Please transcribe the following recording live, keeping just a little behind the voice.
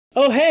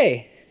Oh,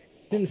 hey!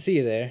 Didn't see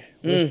you there.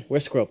 We're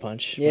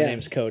SquirrelPunch. Yeah. My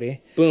name's Cody.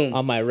 Boom.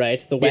 On my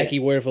right, the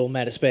wacky Werewolf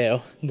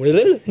Mataspeo.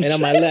 And And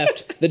on my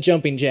left, the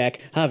jumping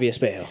jack, Javier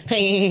Speo.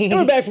 And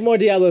we're back for more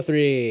Diablo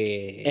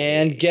 3.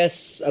 And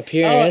guest Oh,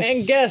 appearance.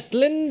 and guest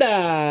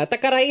Linda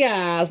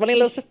Takarayas, playing a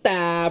little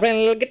sister, playing a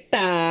little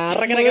guitar.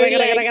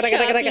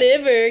 Chopped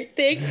liver.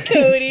 Thanks,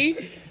 Cody.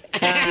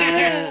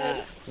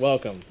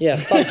 Welcome. Yeah,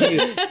 fuck you.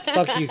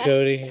 Fuck you,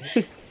 Cody.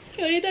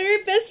 Cody, thought we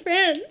were best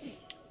friends.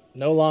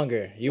 No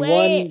longer. You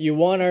Wait.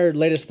 won our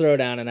latest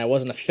throwdown, and I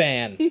wasn't a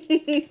fan.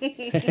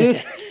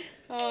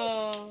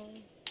 Oh,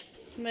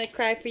 I'm gonna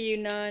cry for you,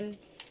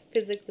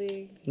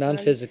 non-physically,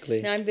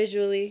 Non-physically.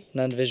 non-visually, on the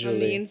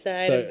Non-visually. inside.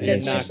 So of you're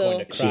that's not your soul.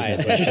 going to cry,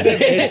 is what you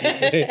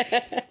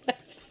said.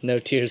 No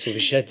tears will be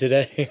shed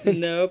today.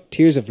 Nope.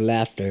 Tears of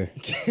laughter.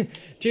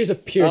 Tears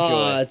of pure Oh,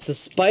 joy. it's the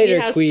See Spider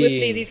how Queen.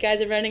 swiftly these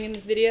guys are running in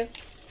this video?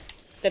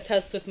 That's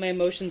how swift my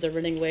emotions are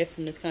running away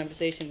from this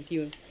conversation with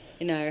you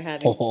and I are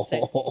having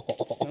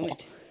this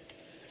moment.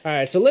 All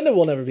right, so Linda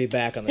will never be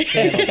back on the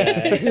channel,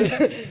 guys.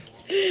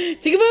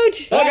 Take a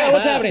vote! Oh, God,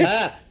 what's happening?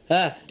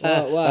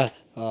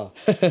 Oh.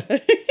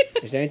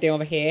 Is there anything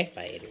over here?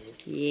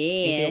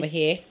 Anything over Yeah.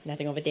 here?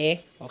 Nothing over there?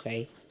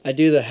 Okay. I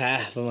do the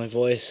half of my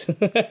voice.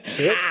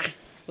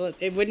 Well,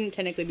 it wouldn't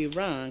technically be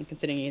wrong,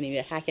 considering you need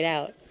to hack it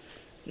out.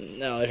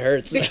 No, it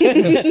hurts.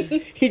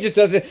 He just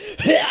does it.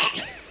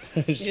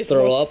 Just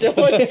throw up. Don't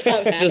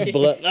stop Just hacking.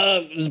 blood.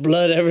 Oh, there's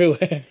blood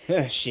everywhere.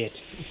 Ah,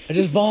 shit. I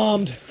just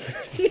vommed.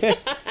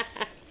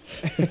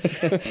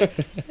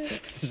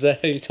 Is that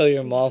how you tell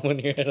your mom when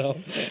you're at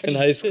home in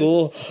high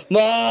school?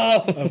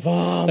 Mom! I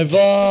vommed. I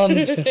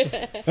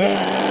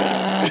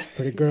bombed.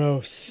 Pretty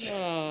gross.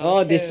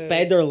 Oh, this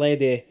spider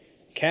lady.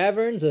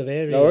 Caverns of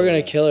Area. No, we're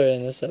gonna kill her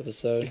in this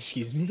episode.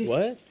 Excuse me?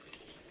 What?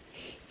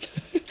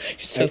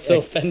 You sound so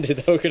offended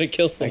that we're gonna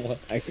kill someone.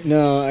 I could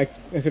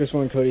have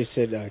sworn Cody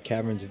said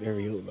Caverns of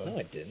Areola. No,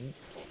 I didn't.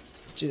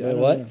 Wait,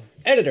 what?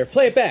 Editor,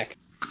 play it back.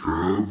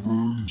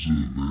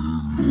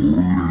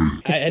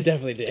 I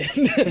definitely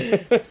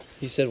did.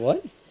 You said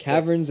what?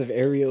 Caverns of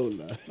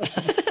Areola.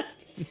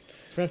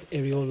 It's pronounced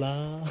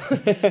Areola.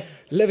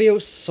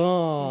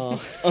 Leviosa.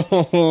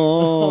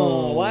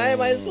 Oh. Why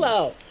am I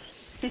slow?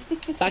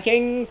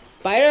 Fucking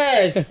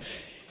spiders!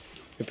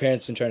 Your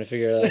parents been trying to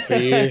figure it out for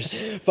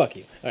years. Fuck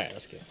you. All right,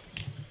 let's go.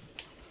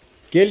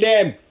 Kill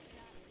them!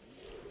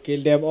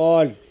 Kill them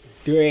all.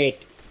 Do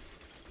it.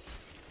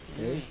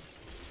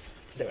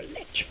 They're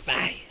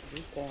electrifying.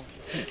 How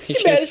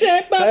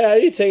do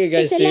you take a guy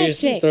It's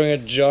seriously electric. throwing a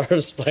jar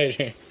of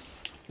spiders?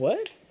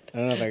 What? I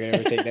don't know if I can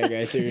ever take that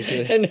guy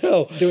seriously. I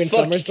know. Doing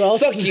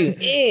somersaults? Fuck you.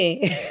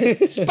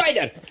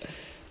 Spider!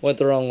 Went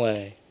the wrong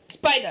way.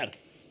 Spider!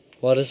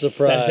 What a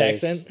surprise.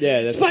 That's accent?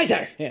 Yeah, that's...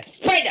 Spider! Yeah,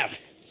 spider!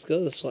 Let's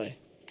go this way.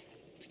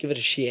 Let's give it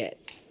a shit.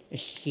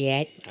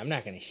 Shit. I'm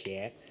not gonna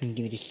shit.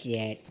 Give it a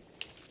shit.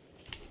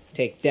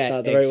 Take It's that,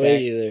 not the right egg way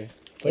sack. either. Way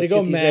to Let's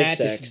go, get these egg Matt.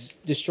 sacs.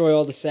 Destroy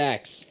all the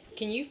sacks.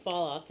 Can you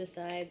fall off the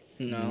sides?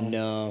 No.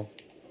 No.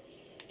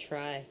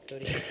 Try,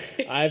 Cody.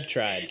 I've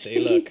tried. See,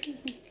 look.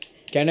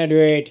 Cannot do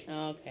it.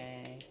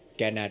 Okay.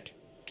 Cannot.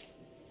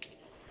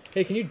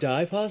 Hey, can you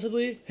die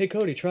possibly? Hey,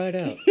 Cody, try it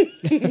out.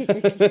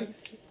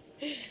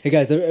 Hey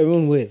guys,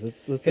 everyone wait.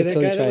 Let's Hey, let that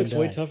Cody guy try that looks and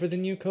way die. tougher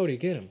than you, Cody,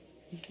 get him.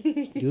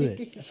 Do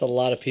it. That's a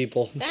lot of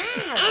people. What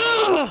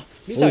are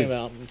you talking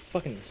about? I'm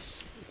fucking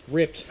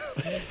ripped.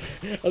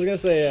 I was gonna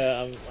say,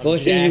 I'm The only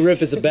thing you jacked.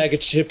 rip is a bag of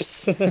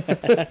chips.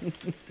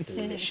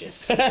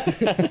 delicious.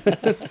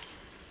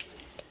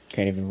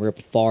 Can't even rip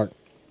a fart.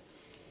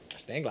 I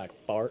stink like a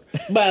fart.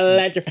 But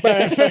let your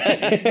fart.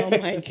 Oh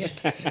my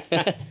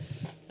god.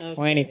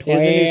 2012. He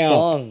has a new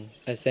song,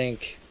 I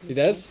think. He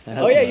does? I Oh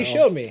don't yeah, know. you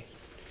showed me.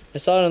 I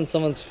saw it on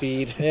someone's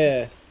feed.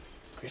 Yeah.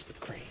 Krispy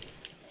Kreme.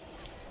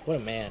 What a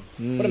man.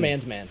 What a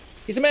man's man.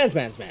 He's a man's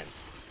man.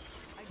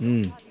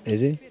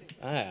 Is he?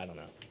 I don't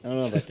know. I don't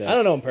know about that. I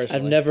don't know him I've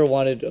personally. never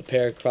wanted a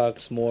pair of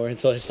Crocs more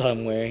until I saw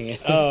him wearing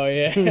it. Oh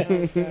yeah.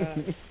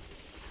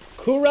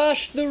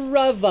 Courage the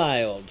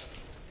Reviled.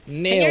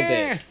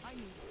 Nailed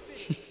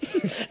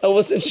it. I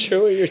wasn't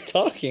sure what you were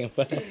talking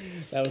about.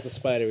 That was the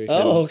spider we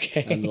Oh, killed.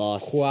 okay. I'm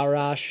lost.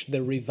 Courage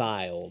the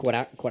Reviled.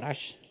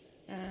 Quarash.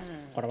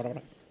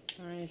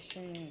 I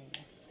see.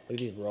 Look at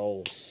these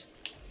rolls.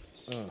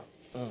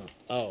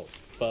 Oh,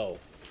 bow.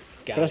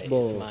 Got Crossbow.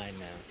 it. It's mine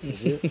now.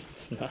 Is it?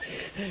 It's not.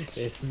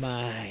 It's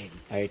mine.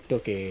 I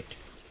took it.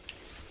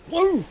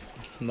 Woo!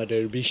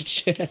 Mother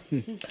Beach. Take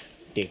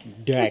What's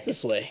that.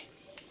 this way?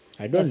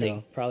 I don't Nothing.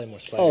 know. Probably more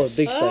Oh, a spiders.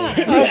 big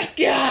spider. Oh,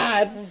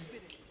 God!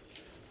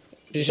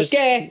 He's just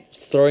okay.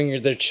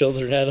 throwing their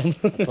children at him.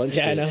 Punched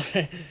Yeah, I it. know.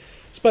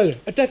 Spider!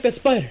 Attack that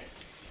spider!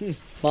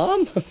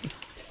 Mom?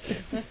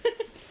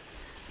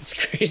 This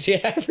crazy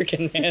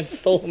African man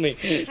stole me.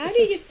 How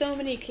do you get so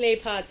many clay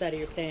pots out of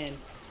your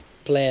pants?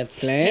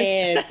 Plants.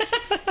 Plants?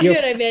 Pants. You know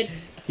what I meant?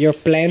 Your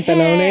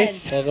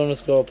plantalones? Welcome to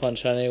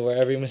SquirrelPunch, honey, where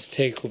every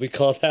mistake will be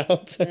called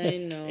out. I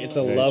know. It's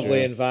a Very lovely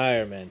true.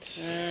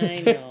 environment. I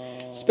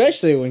know.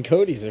 Especially when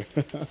Cody's are.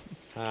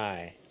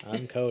 Hi.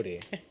 I'm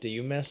Cody. Do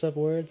you mess up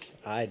words?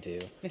 I do.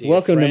 Do your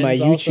Welcome to my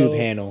friends YouTube also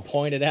handle.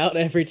 Point it out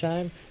every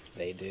time?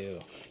 They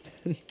do.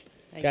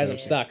 Guys, I'm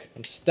stuck.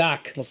 I'm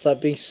stuck. Well,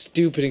 stop being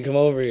stupid and come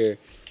over here.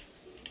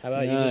 How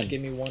about you just None.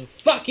 give me 1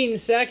 fucking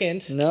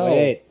second? No.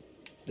 Wait.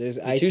 There's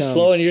You're items. too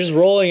slow and you're just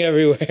rolling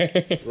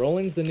everywhere.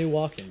 Rolling's the new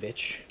walking,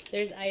 bitch.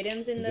 There's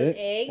items in Is the it?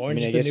 egg.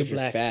 Orange I is guess the if new you're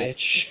black, fat.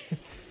 bitch.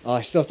 Oh,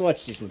 I still have to watch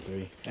season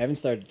 3. I haven't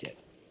started yet.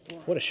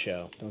 What a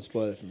show. Don't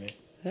spoil it for me.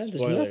 There's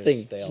Spoilers, nothing.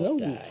 they There's all no,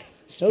 die. no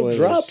Spoilers.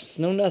 drops.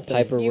 No nothing.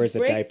 Piper You wears a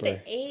break diaper.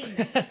 the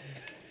eggs.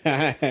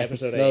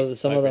 Episode 8. No,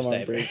 some of them Piper's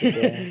aren't diaper.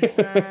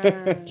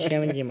 breakable.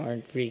 Some of them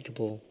aren't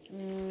breakable.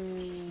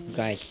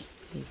 Nice.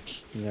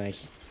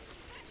 Nice.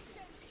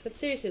 But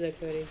seriously though,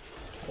 Cody,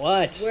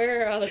 What?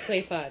 where are all the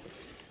clay pots?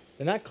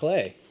 They're not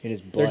clay. In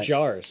his They're butt.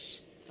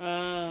 jars.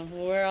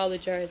 Where are all the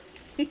jars?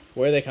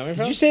 Where are they coming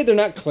from? Did you say they're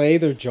not clay,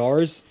 they're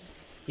jars?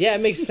 Yeah,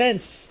 it makes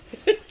sense.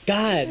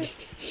 God.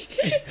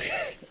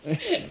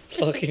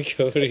 Fucking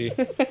Cody.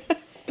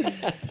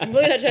 I'm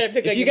really not trying to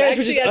pick on If you guys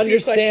would I'm just actually asking a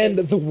understand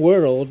question. the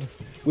world,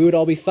 we would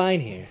all be fine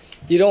here.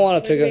 You don't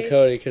want to pick on Okay.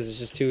 Cody because it's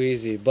just too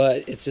easy,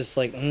 but it's just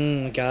like,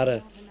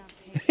 gotta.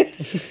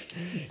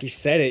 You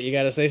said it. You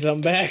gotta say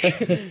something back.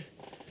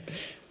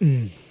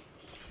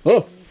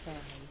 Oh!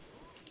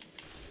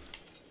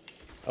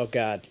 Oh,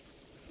 God.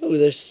 Oh,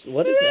 there's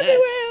what is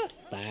that?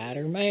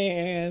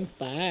 Spider-Man,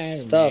 Spider-Man.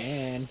 Stuff.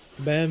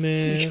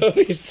 Batman.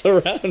 Cody's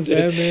surrounded.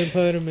 Batman,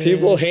 Spider-Man.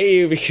 People hate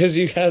you because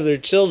you have their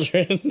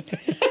children.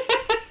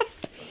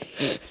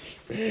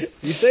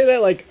 You say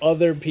that like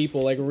other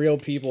people, like real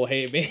people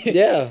hate me.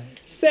 Yeah.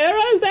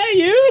 Sarah, is that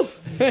you?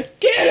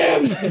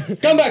 Get him!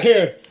 Come back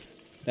here!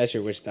 That's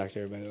your witch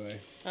doctor, by the way.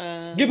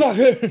 Get back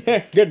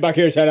here! Get back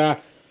here, Sarah!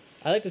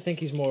 I like to think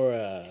he's more,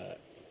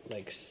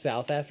 like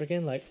South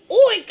African, like,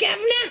 Oi,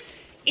 Governor!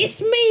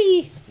 It's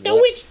me, the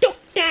witch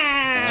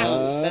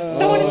doctor!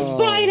 Throwing a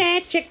spider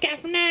at you,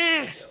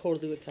 Governor!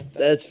 Totally would talk about.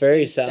 That's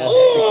very south.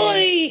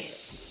 Oi!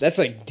 That's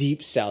like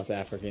deep South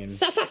African.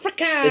 South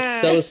Africa!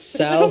 It's so From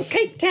south.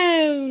 Cape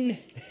Town!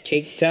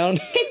 Cake Town?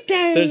 Cape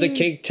Town! There's a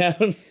Cake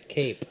Town.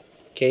 Cape.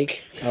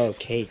 Cake. Oh,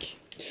 cake.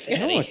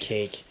 I want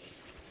cake.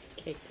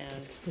 Cake Town.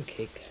 Let's get some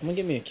cake. Someone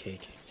give me a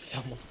cake.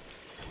 Someone.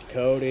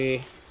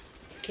 Cody.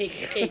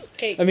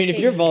 Cake. I mean, if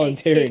you're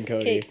volunteering,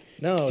 Cody.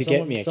 No, To someone,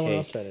 get me a someone cake.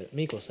 else said it.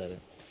 Meekle said it.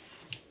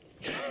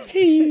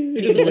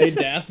 He just laid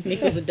down.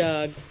 Nico's a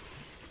dog.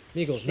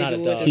 Meekle's not a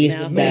Maybe dog. we'll He's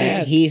just- a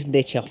man. He's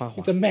the chihuahua.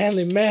 He's a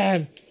manly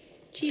man.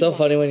 It's so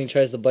funny when he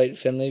tries to bite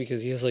Finley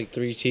because he has like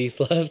 3 teeth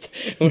left.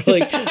 And we're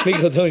like,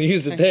 Miko, don't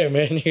use it there,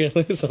 man. You're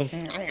gonna lose them.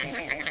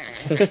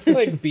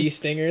 Like bee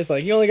stingers.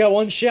 Like, you only got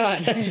 1 shot.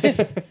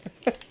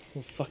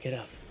 We'll fuck it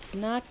up.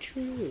 Not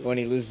true. When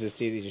he loses his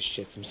teeth, he just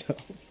shits himself.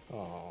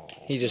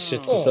 He just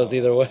shits himself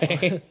either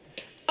way.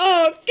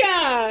 Oh,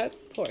 God.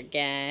 Poor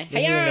guy.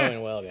 This isn't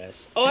going well,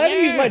 guys. Oh, I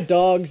haven't used my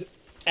dogs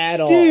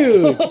at all.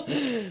 Dude!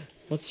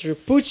 What's your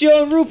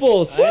Puccio and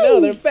Ruples! I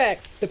know, they're back.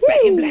 They're back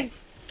in black.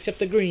 Except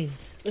the green.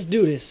 Let's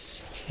do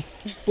this.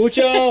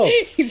 Puccio!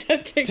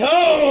 Except the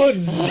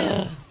Toads!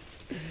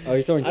 Oh,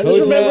 you're throwing I toads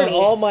just remembered now?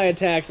 all my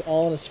attacks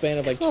all in a span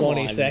of like Come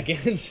 20 on.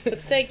 seconds.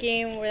 What's that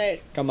game where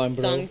that Come on,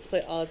 bro. song is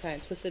played all the time?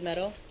 Twisted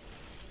Metal?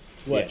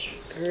 What?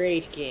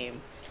 Great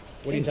game.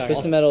 What are you talking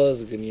Twisted about? Metal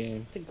is a good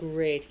game. It's a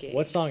great game.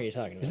 What song are you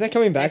talking about? Isn't that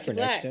coming back Back for to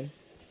next Black. gen?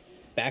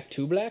 Back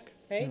to Black?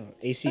 Right? No,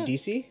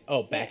 AC/DC?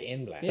 Oh, Back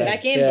in Black. Yeah.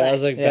 Back in Yeah, Black. I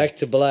was like, Yeah. back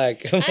to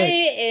black. I'm like, I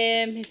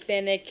am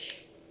Hispanic.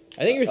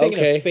 I think you're thinking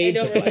Okay. of I Fade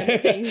don't to Black, remember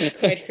things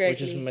quite correctly.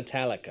 which is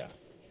Metallica.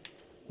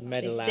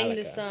 They sing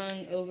this Metallica.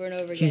 song over and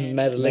over again.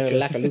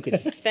 Metallica.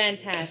 It's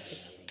fantastic.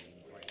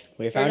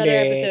 We For found another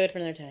it. episode for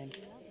another time.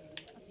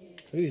 Look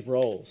at these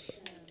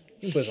rolls.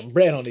 You can put some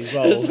bread on these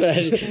rolls.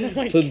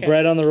 Put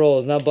bread on the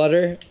rolls, not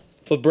butter.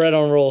 Put bread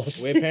on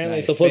rolls. We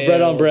apparently So put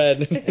bread on failed bread.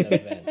 an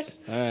event.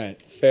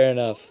 Alright. Fair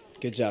enough.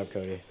 Good job,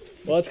 Cody.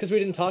 Well, it's because we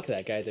didn't talk to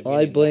that guy at the Well, I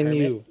beginning. blame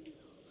Hermit. you.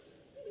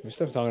 We're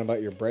still talking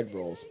about your bread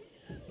rolls.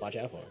 Watch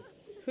out for him.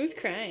 Who's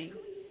crying?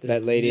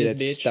 That lady this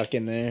that's bitch. stuck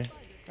in there.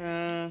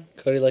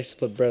 Cody likes to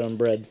put bread on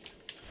bread.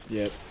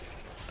 Yep.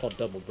 It's called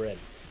double bread.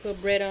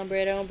 Put bread on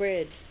bread on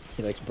bread.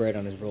 He likes bread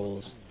on his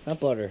rolls. Not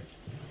butter.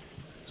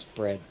 Just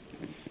bread.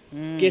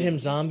 Get him,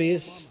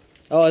 zombies.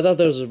 Oh, I thought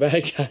those were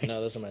bad guys.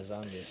 No, those are my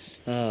zombies.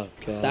 Oh,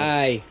 God.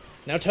 Die.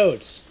 Now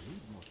toads.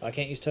 Oh, I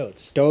can't use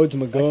toads. Toads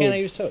my Why can't I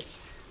use goats. toads?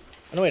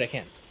 Oh, no, wait, I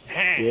can.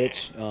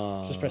 Bitch.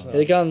 Just press Here he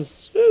the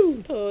comes.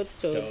 Woo.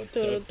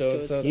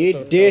 Toads.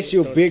 Eat this,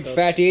 you big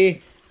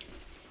fatty.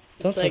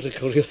 Don't like- talk to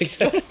Cody like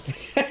that.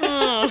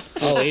 Oh,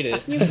 I'll eat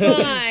it. you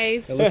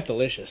guys. It looks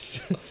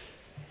delicious.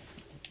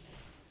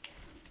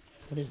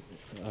 What is...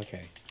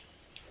 Okay.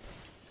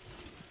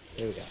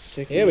 Here we go.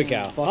 Sick Here we as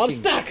go. fucking- I'm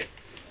stuck.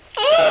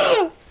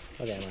 Ah!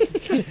 Okay,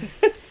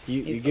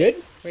 You good?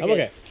 We're I'm good.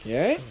 okay.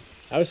 Yeah?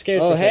 I was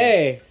scared for Oh, a second.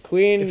 hey.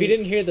 Queen. If you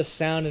didn't hear the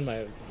sound in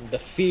the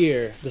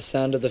fear, The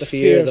sound of the the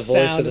fear, of the voice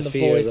sound of and the the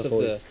fear, voice the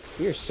of the. voice.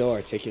 You're so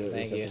articulate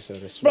Thank this you.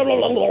 episode. I swear.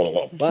 Wow. Whole lot of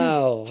nothing.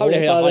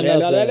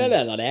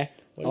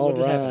 All What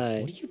just happened?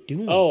 right. What are you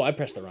doing? Oh, I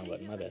pressed the wrong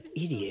button. My bad.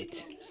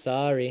 Idiot.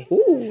 Sorry.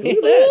 Ooh, look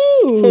at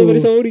that. Sorry,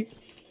 sorry.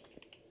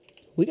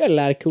 We got a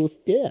lot of cool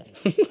stuff.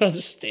 I'm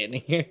just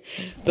standing here.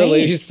 The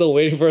lady's still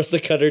waiting for us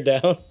to cut her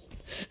down.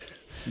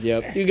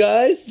 Yep. You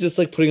guys just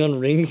like putting on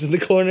rings in the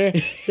corner.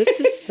 This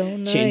is so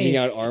nice. Changing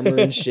out armor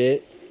and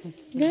shit.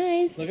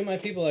 Guys. Look at my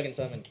people I can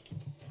summon.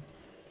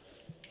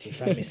 Do you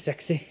find me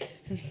sexy?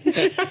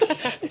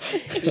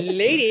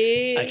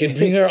 Lady. I can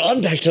bring her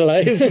on back to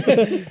life.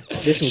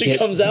 This will She get.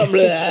 comes out.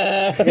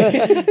 Blah.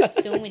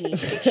 So many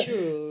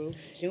sexual.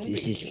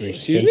 This is for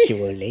Excuse me?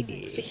 sensual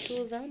ladies.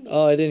 Sexual zombies.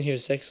 Oh, I didn't hear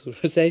sexual.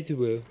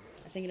 Sexual. I'm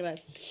thinking about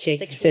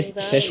sexual zombies.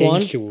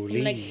 Szechuan?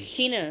 I'm like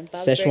Tina.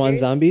 Bob's Szechuan Burgers.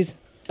 zombies.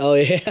 Oh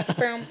yeah.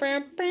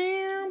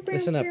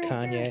 Listen up,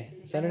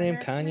 Kanye. Is that her name,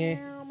 Kanye?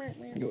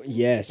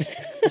 Yes.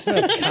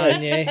 Listen up,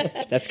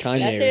 Kanye. That's Kanye That's right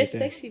their there.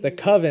 sexy. The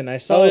Coven, I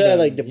saw Oh yeah, them.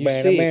 like the you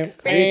see,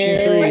 preaching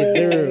through.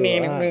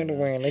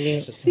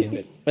 Let's just skip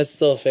it. My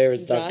still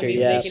favorite's Doctor Zombies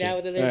Yeah. making out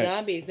with other Alright.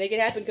 zombies. Make it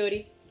happen,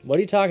 Cody. What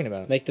are you talking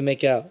about? Make them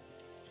make out.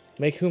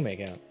 Make who make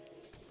out?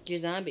 Your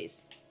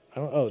zombies. I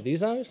don't. Oh, these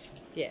zombies?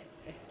 Yeah.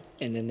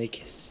 And then they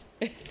kiss.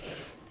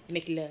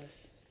 Make love.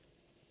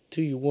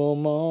 To you,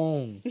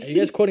 woman. Are you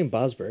guys quoting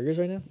Bob's Burgers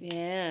right now?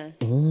 Yeah.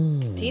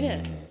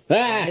 Tina.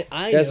 Ah!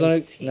 I You guys know.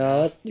 want to?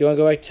 No. You want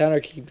to go back to town or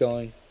keep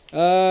going?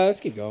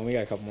 Let's keep going. We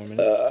got a couple more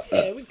minutes.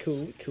 Yeah, we cool.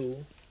 We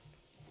cool.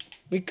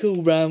 We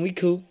cool, Brian. We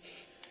cool.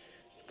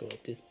 Let's go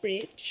up this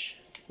bridge.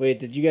 Wait,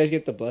 did you guys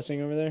get the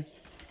blessing over there?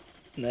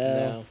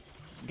 No.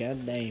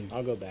 God damn.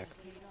 I'll go back.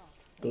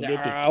 Go get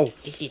it. No.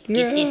 Get it,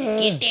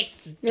 get it,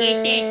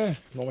 get it,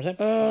 One more time.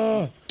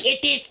 get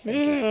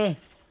it.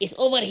 It's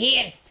over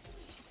here.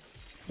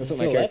 That's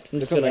Is it what to my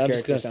the character. I'm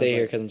just gonna stay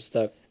here because I'm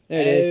stuck.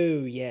 There it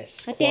is. Oh,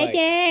 yes. I did Quite.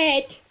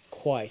 it.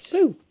 Quite.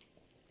 Woo.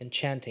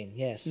 Enchanting.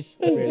 Yes.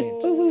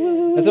 Brilliant.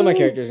 That's what my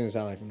character's gonna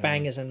sound like from now on.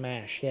 Bangers and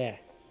mash. Yeah.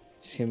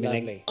 She's gonna be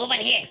like, Lovely. Over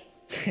here.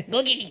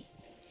 Go get it.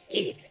 Get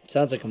it.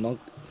 Sounds like a monk.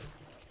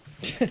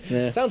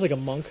 yeah. Sounds like a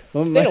monk.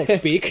 Well, They my- don't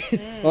speak.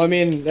 Well, I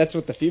mean, that's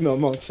what the female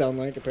monks sound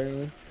like,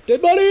 apparently.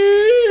 Dead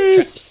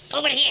bodies!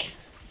 Over here.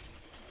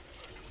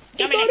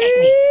 Come and attack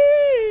me.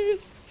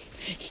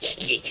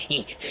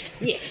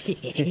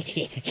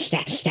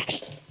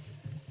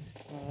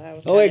 Oh, that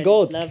was Oh, wait, sounded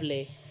gold.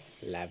 Lovely.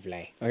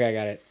 Lovely. Okay, I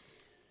got it.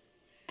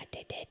 I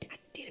did it. I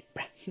did it,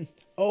 bruh.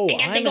 Oh, I got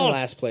the I'm in gold.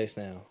 last place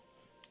now.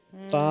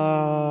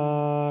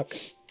 Fuck.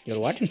 You're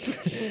what?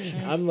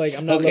 I'm not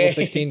Okay. level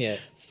 16 yet.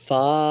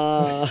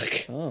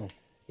 Fuck. Oh.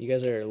 You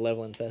guys are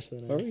leveling faster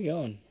than I Where am. are we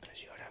going?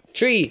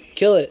 Tree.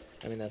 Kill it.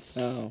 I mean, that's...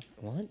 Oh.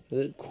 What?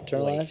 Is it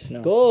turn Quite. alive?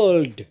 No.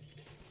 Gold!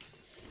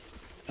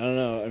 I don't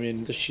know, I mean,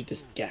 Go shoot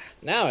this guy.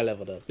 Now I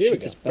leveled up. Here we Shoot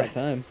go. this about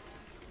time.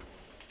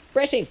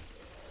 Pressing!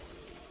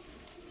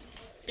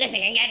 Listen,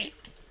 I got it.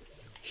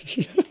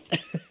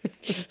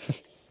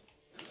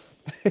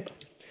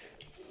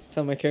 That's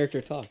how my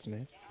character talks,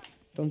 man.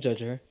 Don't judge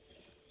her.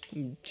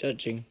 I'm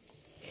judging.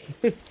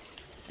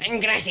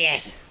 And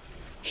gracias.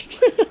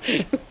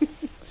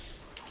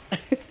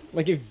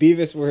 Like if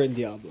Beavis were in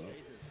Diablo.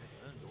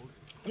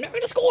 I'm not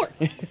gonna score.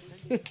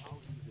 I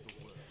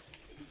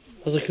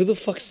was like, who the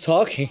fuck's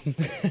talking?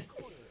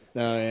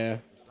 Oh, yeah.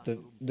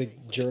 The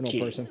journal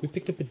person. We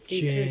picked up a The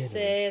gem.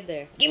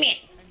 Crusader. Give me it.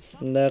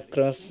 The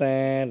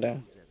Crusader.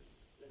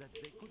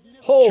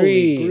 Holy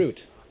Tree.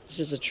 brute. It's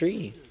just a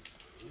tree.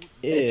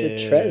 It's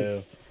a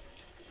trez.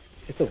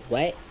 It's a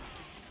what?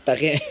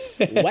 Okay.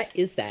 What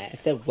is that?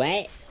 It's a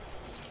what?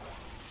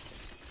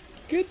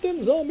 Get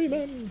them zombie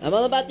men. I'm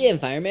all about the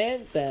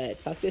environment, but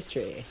fuck this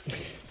tree.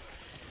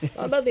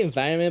 Not about the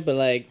environment, but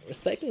like,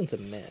 recycling's a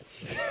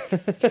myth.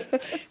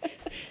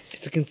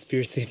 It's a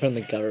conspiracy from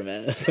the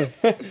government.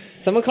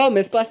 Someone call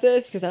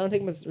Mythbusters, because I don't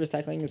think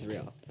recycling is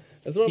real.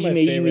 That's one of my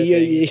favorite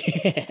things.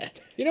 Yeah.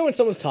 You know when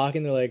someone's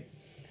talking, they're like,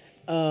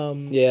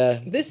 Yeah.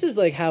 this is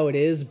like how it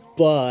is,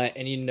 but,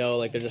 and you know,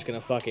 like they're just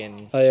gonna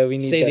fucking Oh yeah, we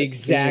need say that, the we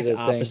exact need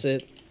that thing.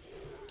 opposite.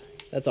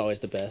 That's always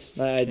the best.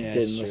 I it's didn't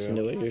true. listen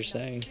to what you were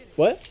saying.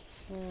 What?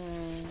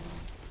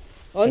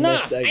 Oh, no!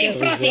 missed that. I am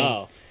frozen.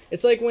 Oh.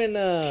 It's like when,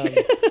 I'm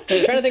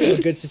trying to think of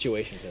a good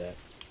situation for that.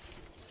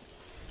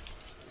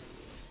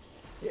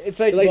 It's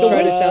like, Like they the try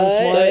to what? sound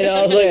smart.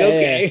 I was like,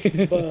 okay.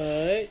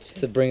 But,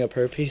 To bring up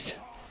herpes.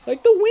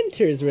 like the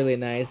winter is really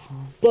nice,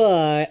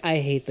 but I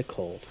hate the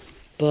cold.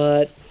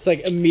 But It's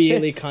like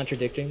immediately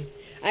contradicting.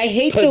 I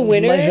hate but the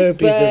winter, my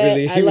herpes but are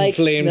really I like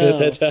inflamed snow.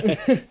 at that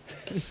time.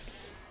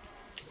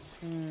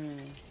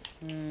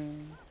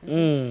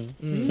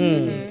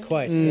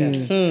 Quite,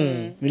 yes.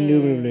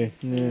 Indubitably,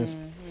 yes.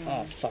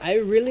 Oh, fuck. I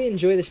really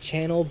enjoy this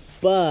channel,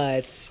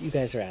 but you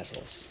guys are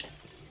assholes.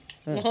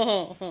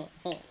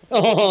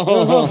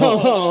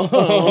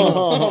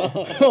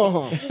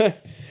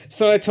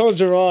 So I told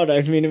Gerard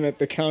I'd meet him at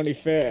the county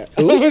fair.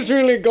 I was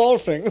really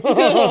golfing. What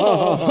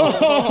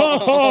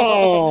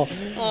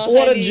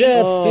a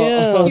jest,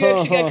 yeah. You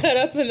actually got caught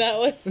up in that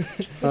one.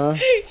 Huh?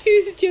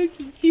 He's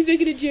joking. He's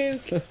making a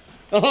joke.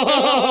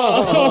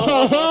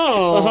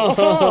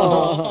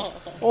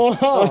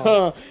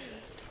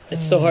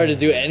 It's so hard to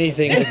do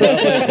anything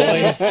without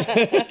my voice.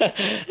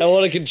 I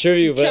want to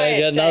contribute, but I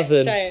got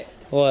nothing. Try it.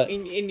 What?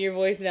 In your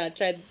voice now.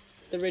 Try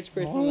the rich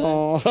person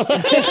one.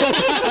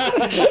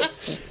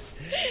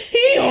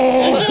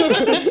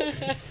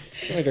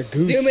 Like a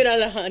goose. Zoom in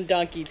on a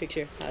donkey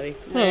picture, Javi.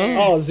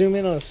 Oh, zoom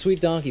in on a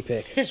sweet donkey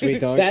pic. Sweet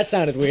donkey. That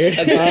sounded weird.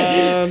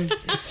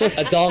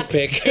 A donk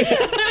pick.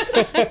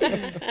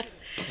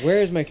 Where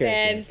is my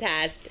character?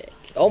 Fantastic.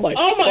 Oh my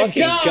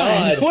fucking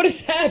god. What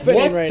is happening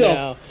What right the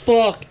now?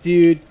 fuck,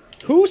 dude?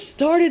 Who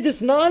started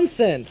this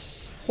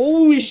nonsense?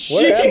 Holy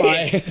shit! Where am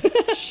I?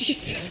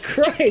 Jesus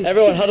Christ.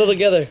 Everyone huddle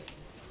together.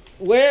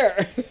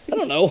 Where? I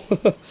don't know.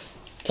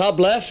 Top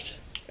left.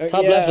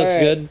 Top left looks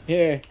good.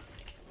 Here.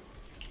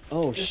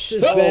 Oh, This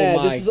is bad.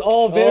 my- This is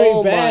all very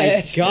oh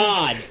bad. my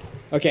god.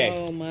 Okay.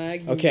 Oh my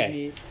goodness.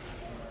 Okay.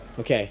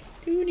 Okay.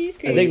 Goonies,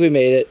 I think we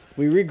made it.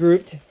 We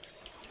regrouped.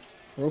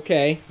 We're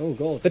okay. Oh,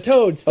 gold. The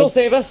toad still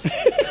save us.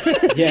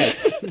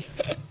 Yes.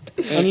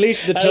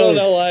 Unleash the toads. I don't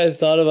know why I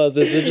thought about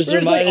this. It just We're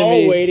just like reminded all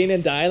me. waiting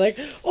and dying, like,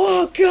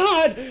 oh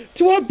god,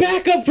 to our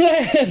backup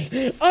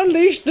plan,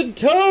 unleash the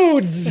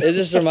toads. It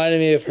just reminded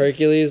me of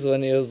Hercules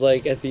when he was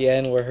like at the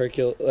end where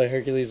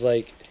Hercules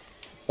like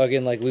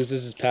fucking like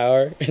loses his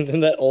power, and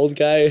then that old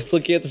guy is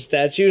looking at the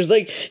statue. He's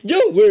like,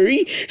 "Don't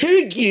worry,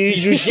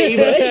 Hercules will save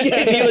us."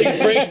 And he like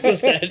breaks the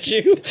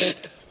statue.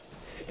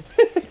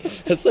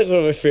 That's like one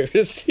of my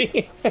favorite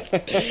scenes.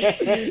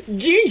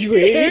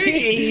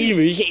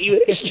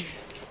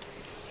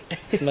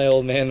 It's my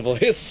old man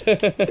voice.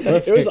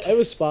 It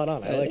was spot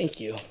on. I like it. Thank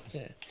you.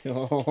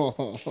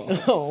 Oh.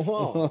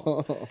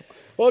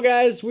 Well,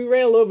 guys, we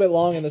ran a little bit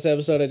long in this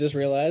episode. I just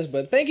realized,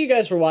 but thank you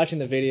guys for watching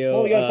the video.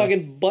 Oh, we got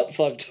fucking butt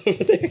fucked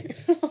over there.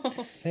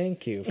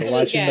 Thank you for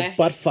watching Okay. the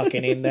butt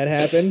fucking that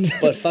happened.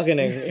 Butt fucking.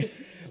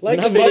 Like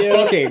the Not butt video,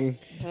 fucking.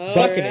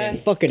 Alright.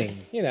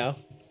 Fucking. you know.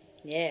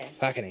 Yeah.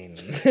 Fucking.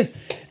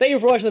 Thank you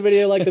for watching the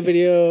video. Like the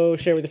video,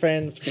 share with your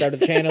friends, subscribe to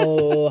the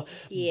channel.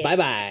 Yes. Bye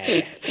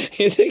bye.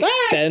 You have to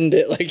extend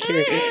it like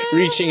you're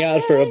reaching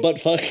out for a butt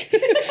fuck.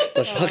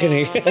 Butt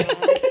fucking.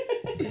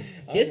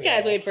 This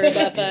guy's waiting for a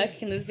butt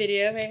fuck in this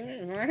video.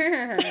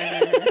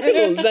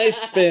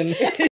 Nice spin.